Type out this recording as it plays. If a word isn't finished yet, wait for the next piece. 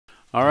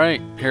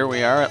Alright, here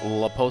we are at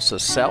Posa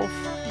South.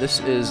 This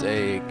is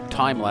a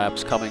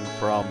time-lapse coming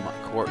from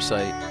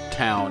Quartzsite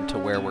town to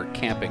where we're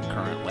camping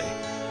currently.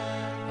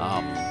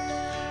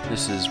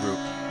 This is Route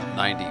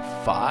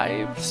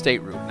 95,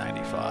 State Route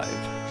 95,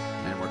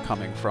 and we're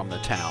coming from the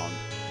town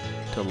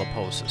to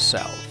Posa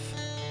South.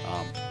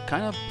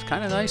 Kind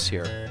of nice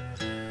here.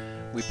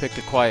 We picked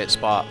a quiet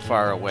spot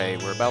far away.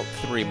 We're about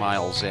 3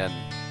 miles in.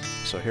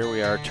 So here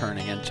we are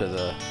turning into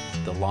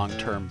the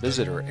long-term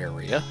visitor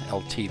area,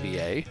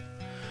 LTVA.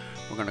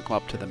 We're going to come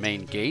up to the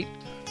main gate,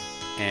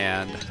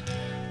 and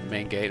the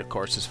main gate, of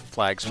course, is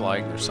flags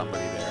flying. There's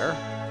somebody there.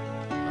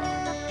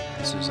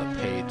 This is a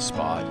paid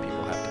spot.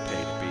 People have to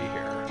pay to be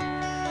here.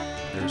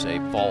 There's a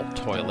vault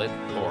toilet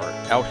or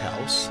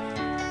outhouse,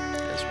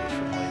 as we're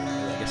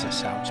familiar with. I guess it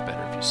sounds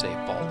better if you say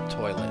vault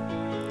toilet.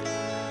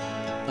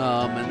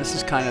 And this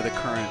is kind of the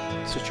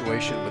current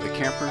situation with the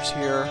campers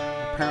here.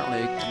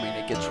 Apparently, I mean,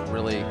 it gets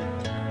really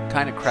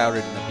kind of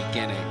crowded in the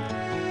beginning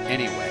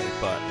anyway,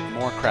 but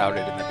more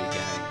crowded in the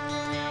beginning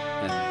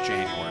in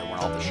January when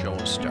all the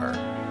shows start.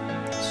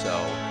 So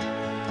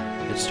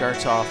it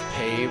starts off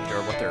paved,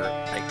 or what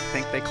I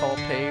think they call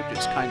paved.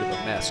 It's kind of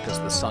a mess because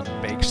the sun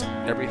bakes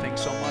everything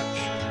so much.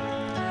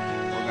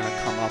 We're going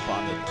to come up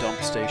on the dump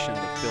station,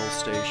 the fill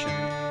station,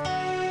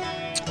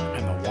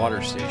 and the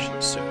water station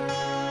soon.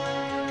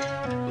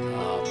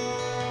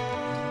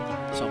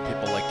 Some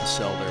people like to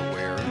sell their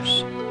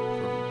wares.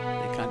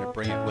 They kind of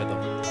bring it with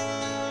them.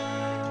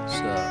 It's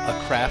a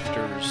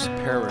crafter's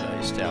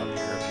paradise down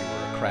here if you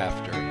were a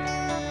crafter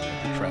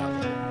and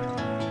travel.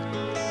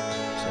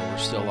 So we're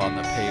still on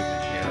the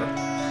pavement here,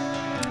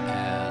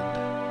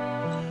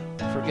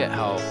 and I forget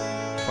how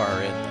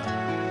far in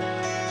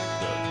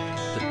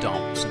the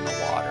dumps and the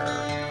water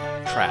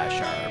and the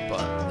trash are,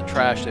 but the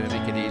trash, they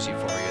make it easy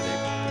for you.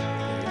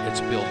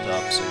 It's built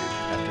up, so you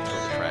have to throw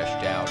the trash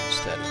down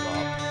instead of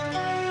up.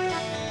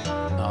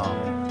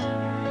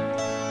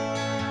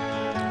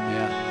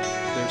 Yeah,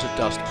 there's a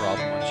dust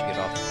problem once you get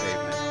off the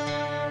pavement.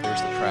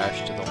 There's the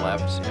trash to the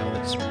left, you know,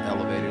 that's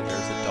elevated.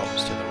 There's the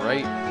dumps to the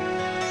right.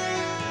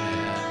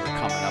 And we're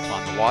coming up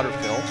on the water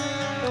fill.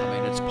 I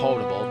mean, it's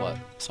potable, but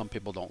some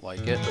people don't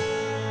like it.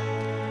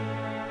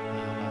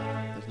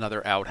 There's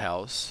another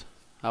outhouse.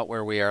 Out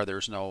where we are,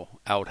 there's no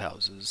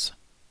outhouses.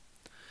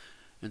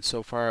 And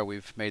so far,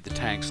 we've made the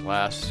tanks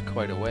last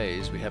quite a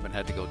ways. We haven't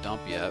had to go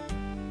dump yet.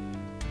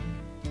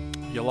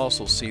 You'll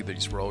also see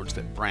these roads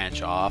that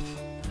branch off.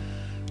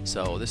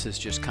 So this is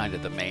just kind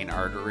of the main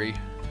artery,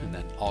 and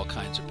then all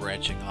kinds of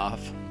branching off.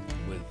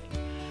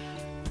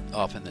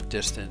 Off in the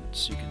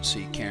distance, you can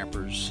see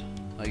campers.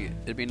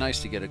 It'd be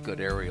nice to get a good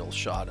aerial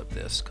shot of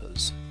this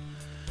because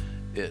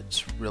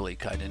it's really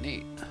kind of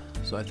neat.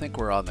 So I think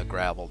we're on the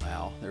gravel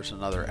now. There's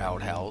another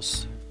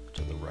outhouse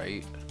to the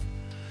right.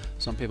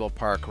 Some people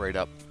park right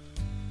up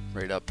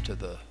to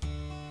the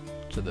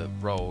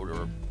road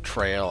or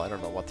trail. I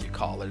don't know what you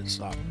call it. It's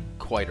not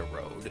quite a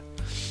road.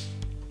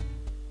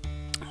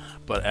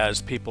 But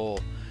as people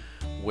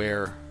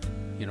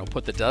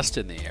put the dust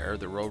in the air,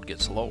 the road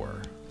gets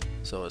lower.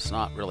 So it's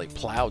not really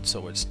plowed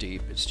so it's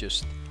deep. It's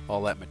just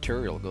all that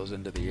material goes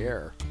into the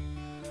air.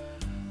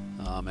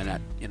 And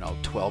at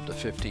 12 to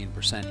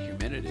 15%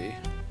 humidity,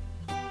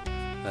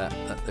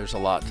 that there's a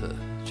lot to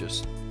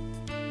just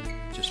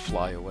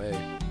fly away.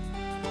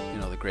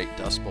 The great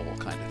dust bowl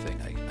kind of thing.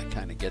 I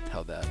kind of get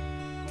how that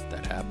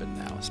happened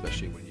now,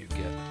 especially when you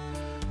get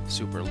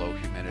super low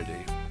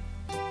humidity.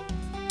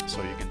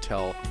 So you can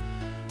tell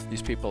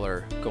these people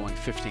are going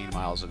 15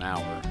 miles an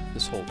hour.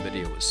 This whole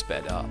video is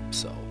sped up,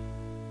 so,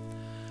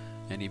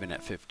 and even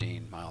at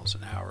 15 miles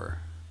an hour,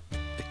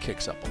 it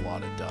kicks up a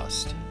lot of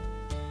dust.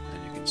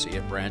 And you can see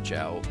it branch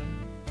out.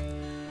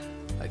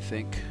 I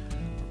think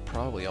we're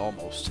probably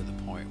almost to the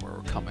point where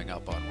we're coming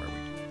up on where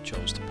we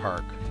chose to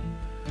park.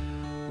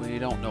 We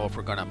don't know if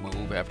we're going to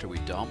move after we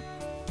dump.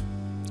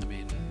 I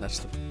mean, that's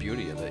the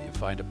beauty of it. You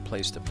find a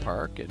place to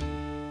park, and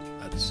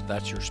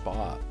that's your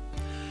spot.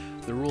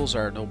 The rules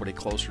are nobody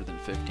closer than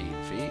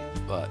 15 feet,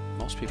 but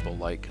most people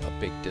like a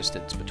big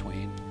distance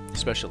between,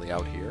 especially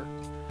out here,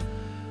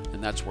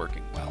 and that's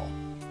working well.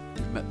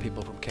 We've met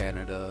people from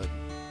Canada,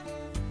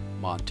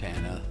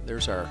 Montana.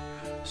 There's our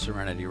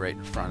Serenity right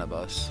in front of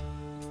us.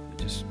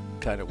 It's just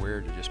kind of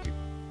weird to just be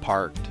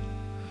parked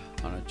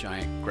on a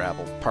giant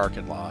gravel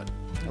parking lot.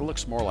 It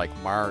looks more like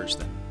Mars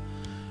than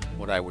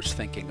what I was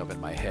thinking of in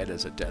my head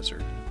as a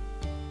desert.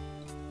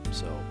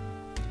 So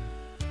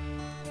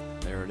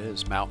there it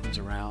is, mountains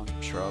around,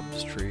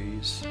 shrubs,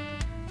 trees,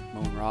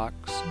 moon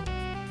rocks.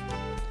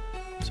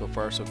 So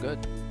far so good.